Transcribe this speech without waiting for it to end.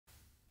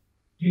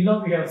Till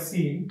now we have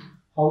seen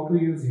how to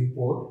use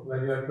import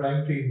when you are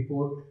trying to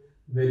import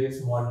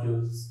various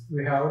modules.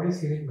 We have already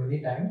seen it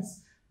many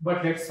times,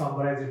 but let's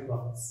summarize it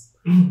once.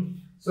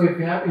 So if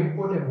you have to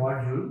import a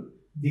module,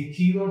 the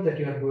keyword that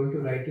you are going to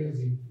write is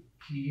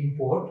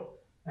import,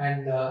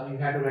 and you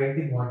have to write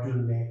the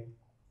module name.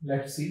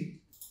 Let's see.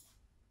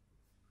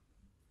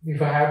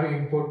 If I have to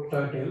import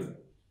turtle,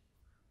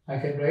 I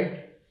can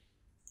write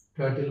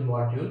turtle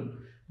module.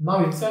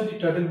 Now inside the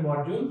turtle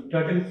module,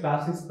 turtle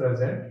class is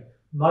present.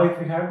 Now if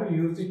we have to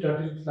use the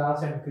turtle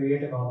class and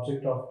create an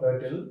object of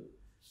turtle,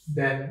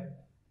 then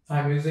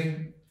I'm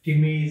using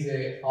Timmy is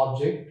a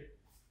object.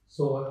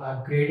 So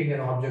I'm creating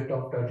an object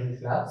of turtle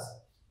class.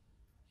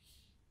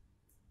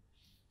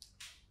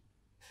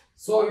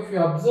 So if you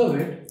observe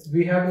it,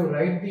 we have to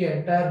write the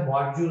entire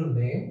module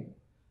name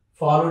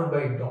followed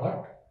by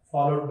dot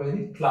followed by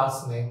the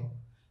class name.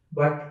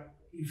 But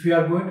if you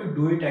are going to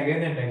do it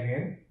again and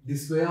again,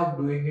 this way of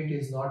doing it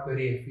is not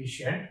very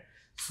efficient.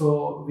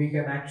 So we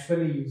can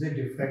actually use a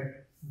different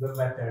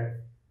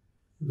method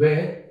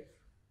where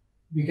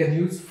we can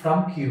use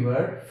from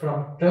keyword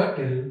from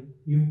turtle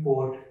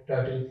import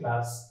turtle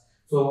class.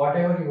 So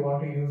whatever you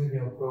want to use in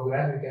your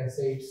program, you can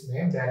say its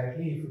name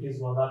directly if it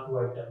is one or two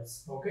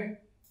items. Okay.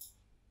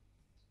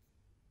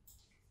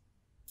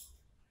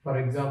 For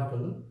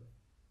example,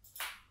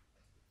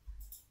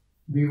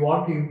 we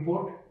want to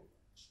import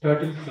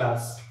turtle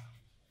class.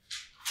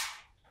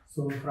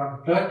 So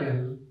from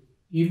turtle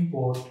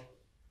import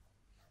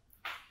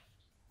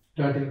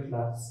turtle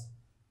class.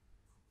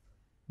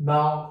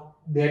 Now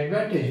the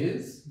advantage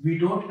is we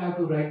don't have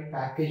to write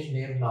package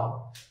name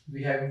now.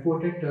 We have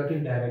imported turtle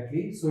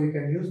directly, so you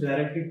can use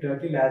directly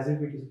turtle as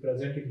if it is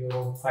present in your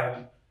own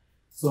file.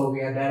 So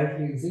we are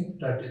directly using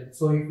turtle.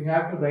 So if you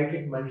have to write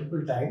it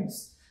multiple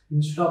times,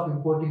 instead of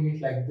importing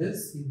it like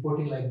this,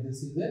 importing like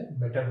this is a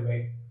better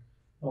way.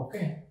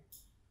 Okay.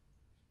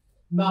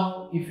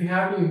 Now, if you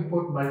have to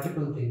import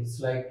multiple things,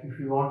 like if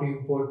you want to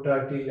import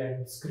turtle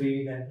and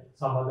screen and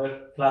some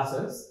other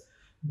classes,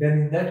 then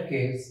in that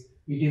case,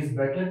 it is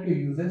better to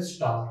use a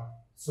star.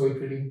 So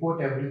it will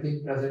import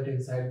everything present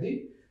inside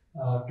the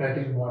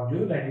turtle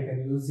module, and you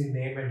can use the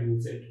name and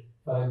use it.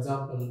 For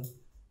example,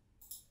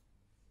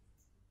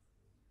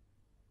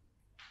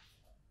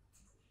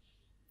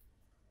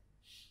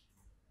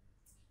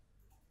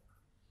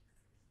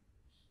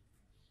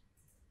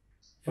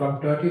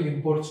 from turtle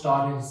import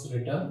star is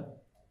written.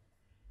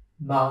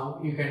 Now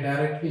you can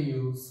directly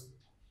use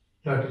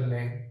turtle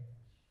name,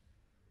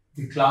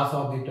 the class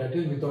of the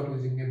turtle without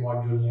using the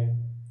module name.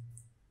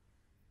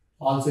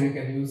 Also you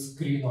can use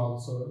screen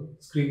also.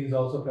 Screen is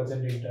also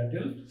present in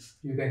turtle.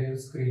 You can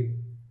use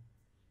screen.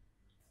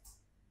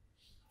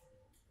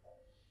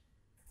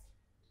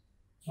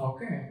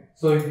 Okay.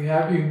 So if you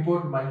have to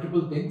import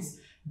multiple things,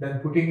 then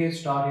putting a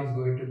star is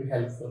going to be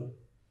helpful,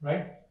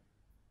 right?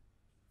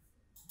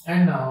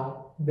 And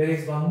now there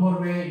is one more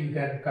way you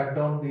can cut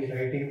down the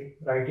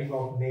writing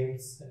of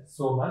names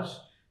so much.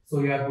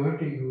 So you are going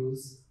to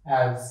use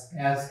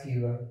as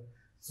keyword.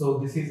 So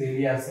this is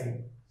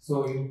aliasing.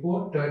 So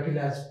import turtle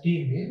as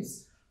T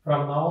means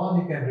from now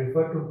on you can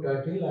refer to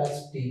turtle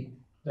as T.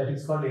 That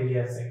is called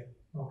aliasing.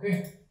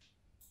 Okay.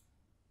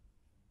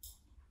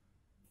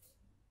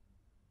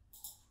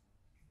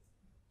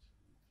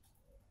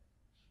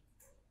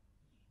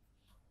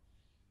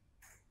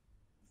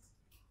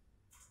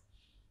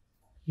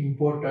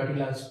 Import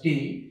turtle as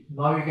T.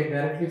 Now you can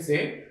directly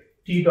say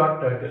T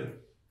dot turtle.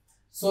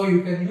 So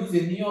you can use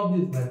any of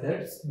these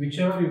methods,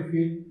 whichever you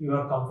feel you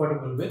are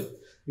comfortable with.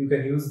 You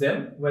can use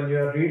them when you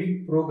are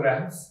reading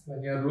programs,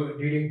 when you are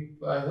reading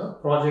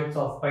projects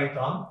of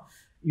Python.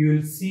 You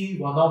will see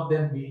one of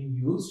them being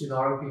used in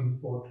order to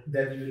import.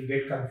 Then you will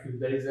get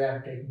confused. That is why I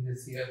am taking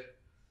this here.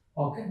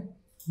 Okay.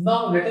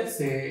 Now let us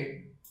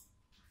say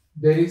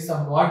there is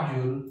some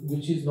module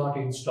which is not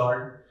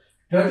installed.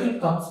 Turtle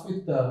comes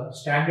with the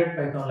standard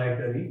Python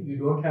library. You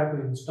don't have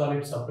to install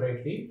it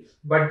separately,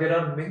 but there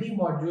are many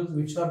modules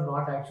which are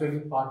not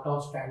actually part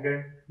of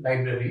standard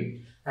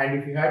library. And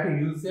if you have to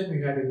use them,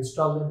 you have to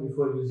install them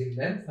before using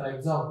them. For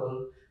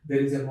example,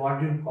 there is a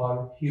module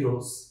called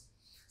Heroes.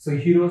 So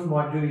Heroes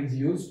module is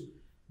used.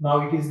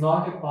 Now it is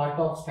not a part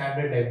of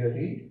standard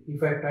library.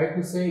 If I try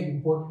to say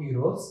import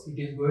Heroes, it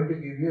is going to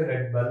give you a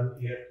red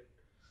bulb here.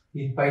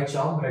 In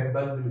PyCharm, red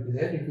bulb will be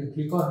there. If you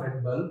click on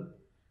red bulb,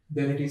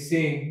 then it is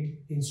saying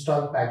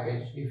install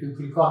package. If you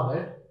click on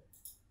that,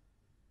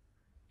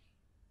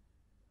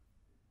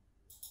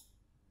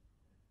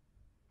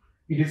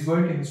 it is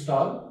going to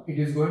install. It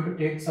is going to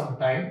take some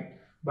time,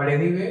 but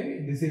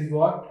anyway, this is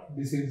what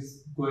this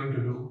is going to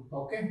do.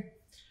 Okay.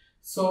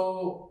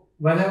 So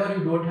whenever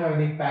you don't have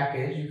any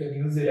package, you can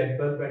use the red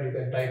bulb and you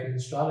can type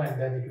install,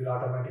 and then it will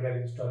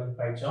automatically install in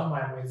PyCharm.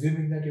 I am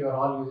assuming that you are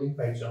all using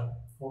PyCharm.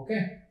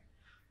 Okay.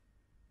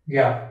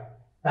 Yeah.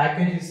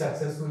 Package is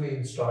successfully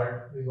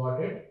installed. We got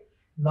it.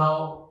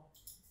 Now,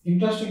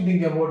 interesting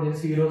thing about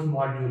this Heroes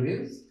module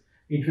is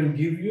it will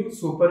give you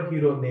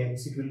superhero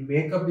names. It will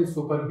make up the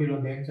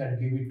superhero names and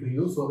give it to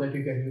you so that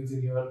you can use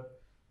in your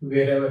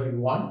wherever you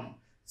want.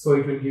 So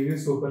it will give you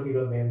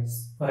superhero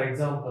names. For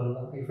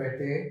example, if I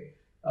say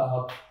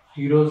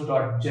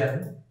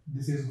heroes.gen,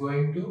 this is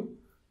going to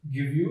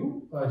give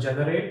you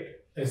generate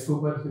a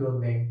superhero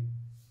name.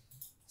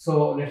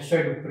 So let's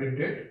try to print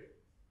it.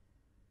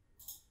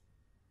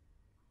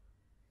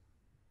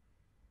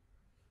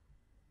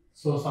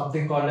 So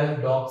something called as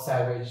Dog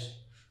Savage.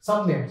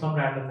 Some name, some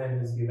random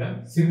name is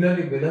given.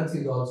 Similarly, villains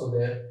is also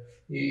there.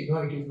 You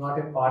know, it is not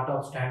a part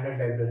of standard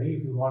library.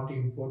 If you want to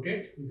import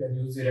it, you can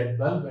use the red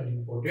bulb and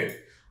import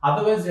it.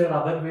 Otherwise, there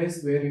are other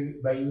ways where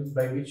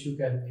by which you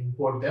can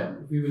import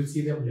them. We will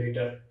see them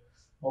later.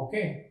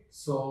 Okay.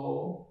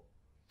 So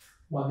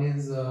one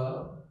is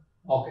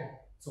okay.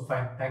 So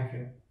fine. Thank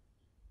you.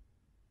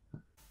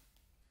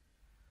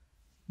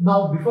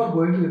 Now, before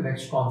going to the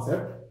next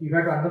concept, you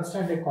have to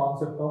understand a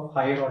concept of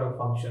higher order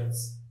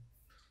functions.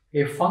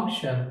 A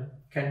function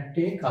can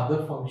take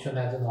other function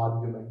as an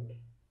argument.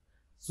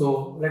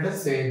 So let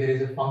us say there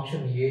is a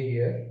function a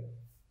here,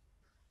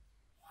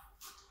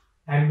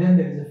 and then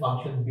there is a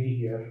function b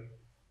here.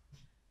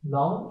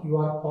 Now you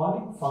are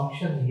calling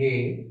function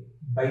a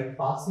by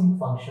passing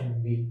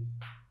function b.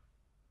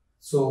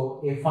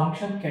 So a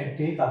function can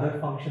take other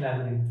function as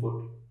an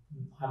input.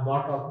 I'm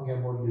not talking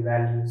about the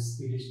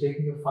values. It is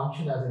taking a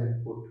function as an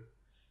input.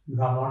 You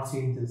have not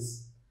seen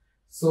this.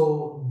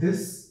 So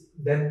this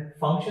then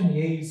function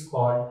a is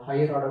called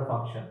higher order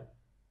function.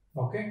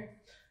 Okay.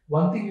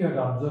 One thing you have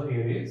to observe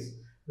here is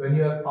when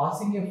you are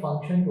passing a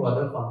function to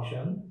other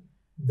function,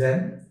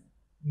 then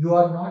you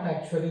are not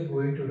actually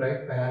going to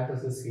write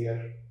parenthesis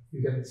here.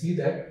 You can see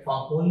that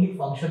only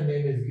function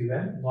name is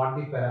given, not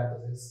the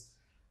parenthesis.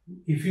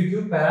 If you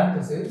give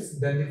parenthesis,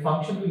 then the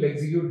function will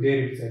execute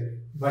there itself.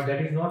 But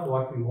that is not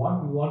what we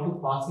want. We want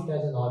to pass it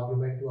as an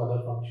argument to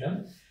other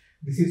function.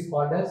 This is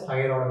called as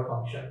higher order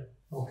function.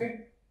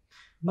 Okay.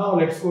 Now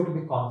let's go to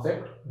the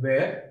concept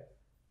where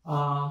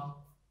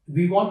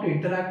we want to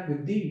interact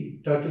with the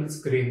turtle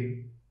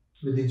screen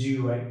with the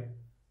GUI,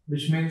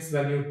 which means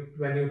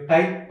when you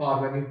type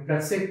or when you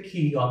press a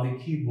key on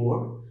the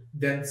keyboard,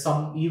 then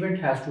some event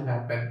has to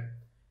happen.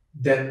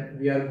 Then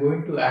we are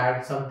going to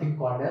add something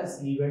called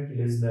as event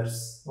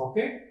listeners.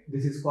 Okay,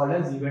 this is called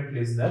as event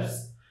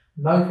listeners.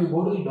 Now, if you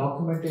go to the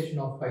documentation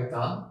of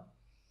Python,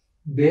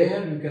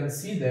 there you can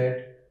see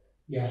that,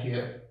 yeah,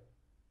 here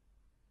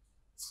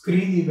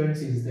screen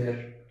events is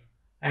there,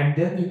 and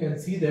then you can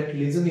see that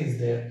listen is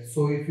there.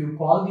 So if you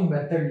call the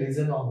method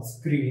listen on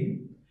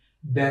screen,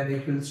 then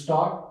it will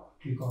start,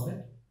 click on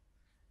it,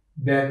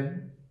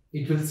 then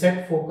it will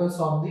set focus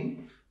on the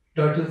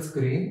turtle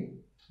screen.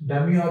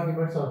 Dummy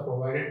arguments are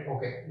provided.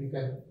 Okay,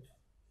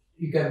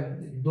 you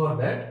can ignore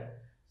that.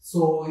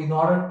 So in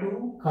order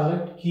to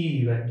collect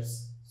key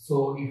events,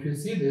 so if you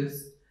see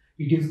this,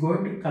 it is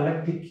going to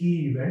collect the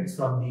key events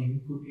from the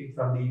input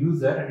from the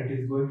user, and it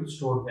is going to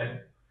store them.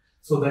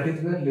 So that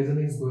is where listen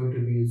is going to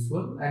be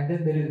useful. And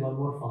then there is one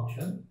more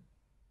function,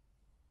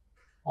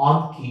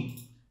 on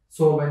key.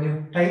 So when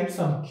you type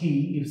some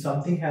key, if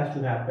something has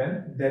to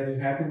happen, then you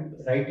have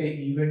to write a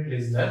event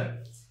listener.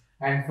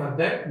 And for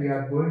that, we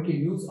are going to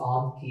use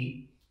on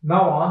key.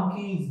 Now on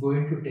key is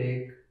going to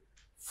take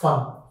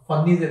fun.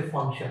 Fun is a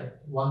function.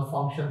 One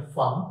function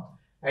fun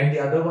and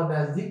the other one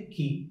as the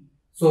key.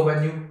 So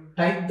when you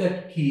type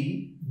that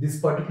key,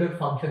 this particular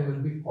function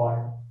will be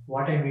called.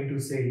 What I mean to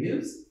say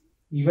is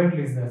event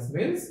listeners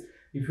means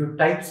if you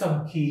type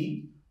some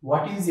key,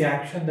 what is the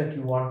action that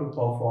you want to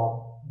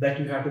perform, that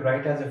you have to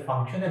write as a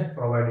function and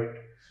provide it.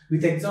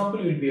 With example,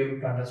 you will be able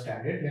to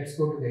understand it. Let's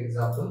go to the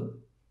example.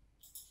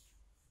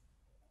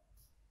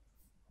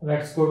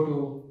 Let's go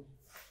to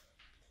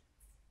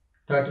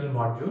turtle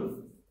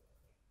module.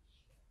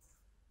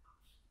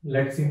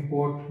 Let's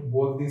import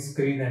both the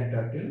screen and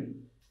turtle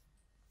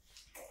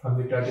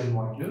from the turtle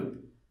module.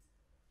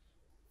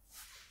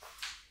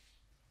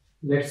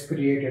 Let's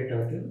create a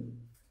turtle.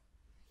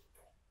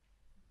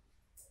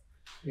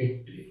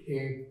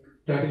 A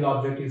turtle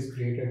object is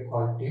created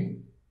called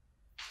team.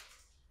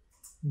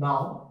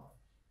 Now,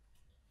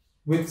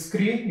 with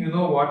screen, you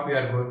know what we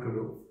are going to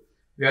do.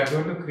 We are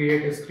going to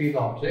create a screen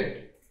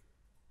object,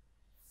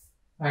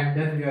 and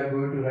then we are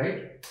going to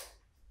write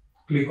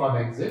click on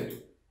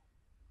exit.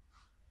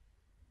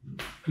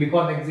 Click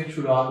on exit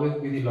should always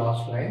be the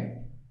last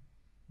line.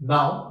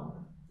 Now,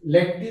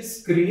 let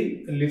this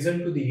screen listen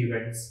to the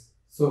events.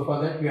 So for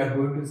that, we are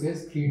going to say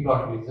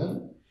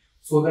screen.listen,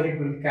 so that it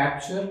will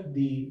capture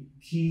the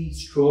key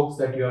strokes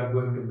that you are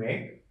going to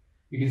make.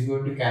 It is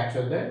going to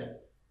capture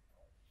that.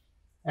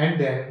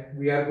 And then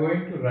we are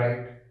going to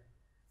write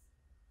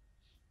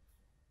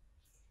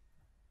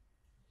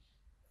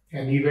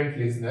an event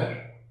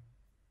listener.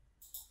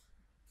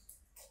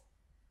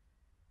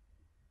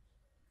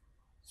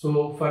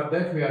 So for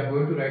that, we are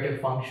going to write a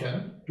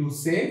function to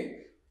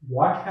say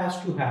what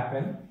has to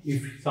happen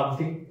if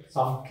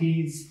some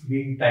key is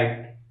being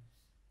typed.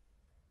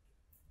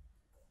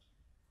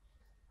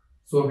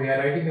 So we are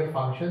writing a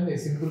function, a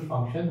simple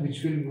function,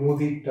 which will move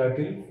the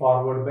turtle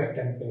forward by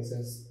 10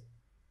 places.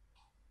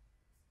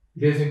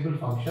 It is a simple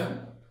function.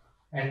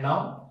 And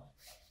now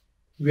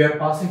we are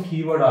passing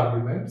keyword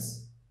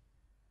arguments.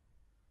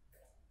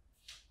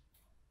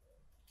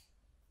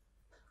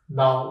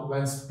 Now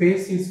when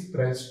space is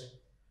pressed,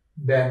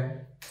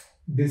 then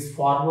this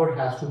forward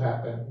has to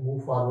happen,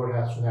 move forward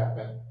has to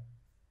happen.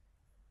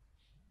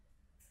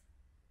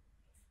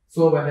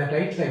 So when I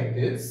write like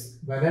this,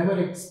 whenever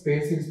a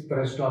space is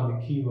pressed on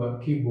the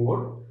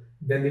keyboard,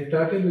 then the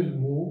turtle will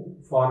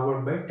move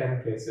forward by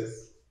 10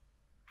 places.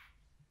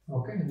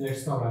 Okay,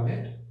 let's now run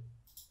it.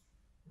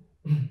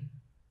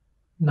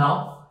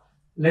 Now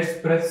let's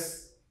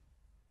press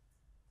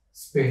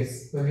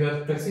space. When you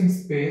are pressing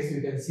space,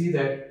 you can see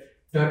that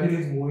turtle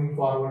is moving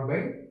forward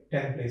by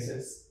 10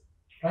 places,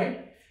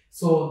 right?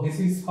 So this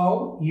is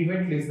how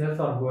event listeners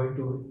are going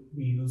to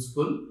be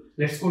useful.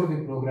 Let's go to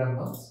the program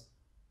once.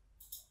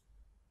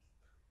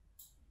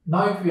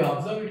 Now if we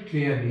observe it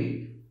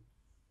clearly,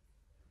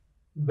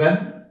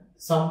 when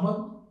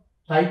someone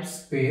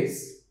types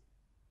space,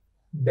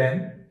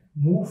 then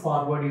move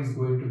forward is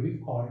going to be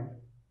called.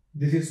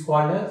 This is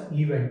called as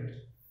event.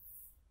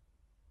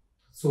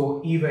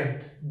 So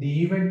event,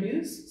 the event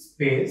is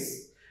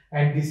space,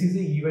 and this is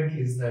the event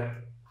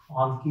listener.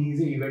 On key is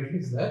the event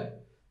listener,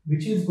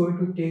 which is going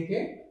to take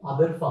a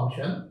other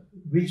function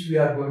which we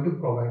are going to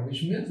provide,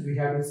 which means we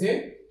have to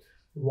say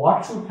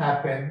what should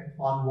happen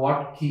on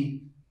what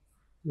key.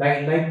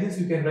 Like this,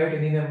 you can write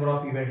any number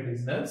of event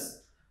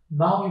listeners.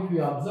 Now, if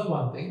you observe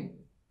one thing,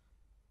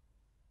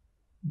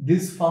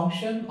 this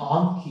function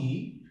on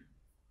key,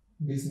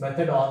 this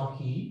method on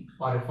key,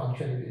 or a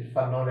function,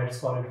 for now let's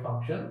call it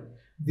function.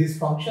 This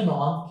function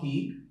on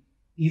key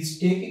is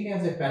taking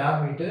as a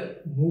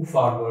parameter move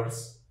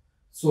forwards.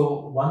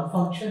 So one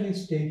function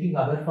is taking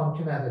other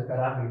function as a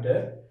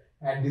parameter,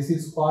 and this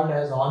is called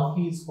as on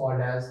key is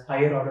called as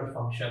higher order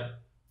function.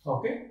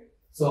 Okay,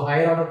 so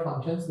higher order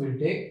functions will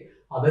take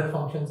other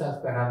functions as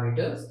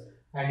parameters,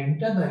 and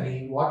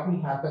internally what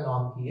will happen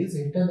on key is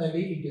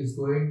internally it is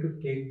going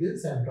to take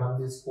this and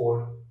run this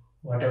code,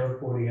 whatever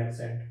code you have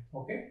sent.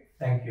 Okay,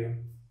 thank you.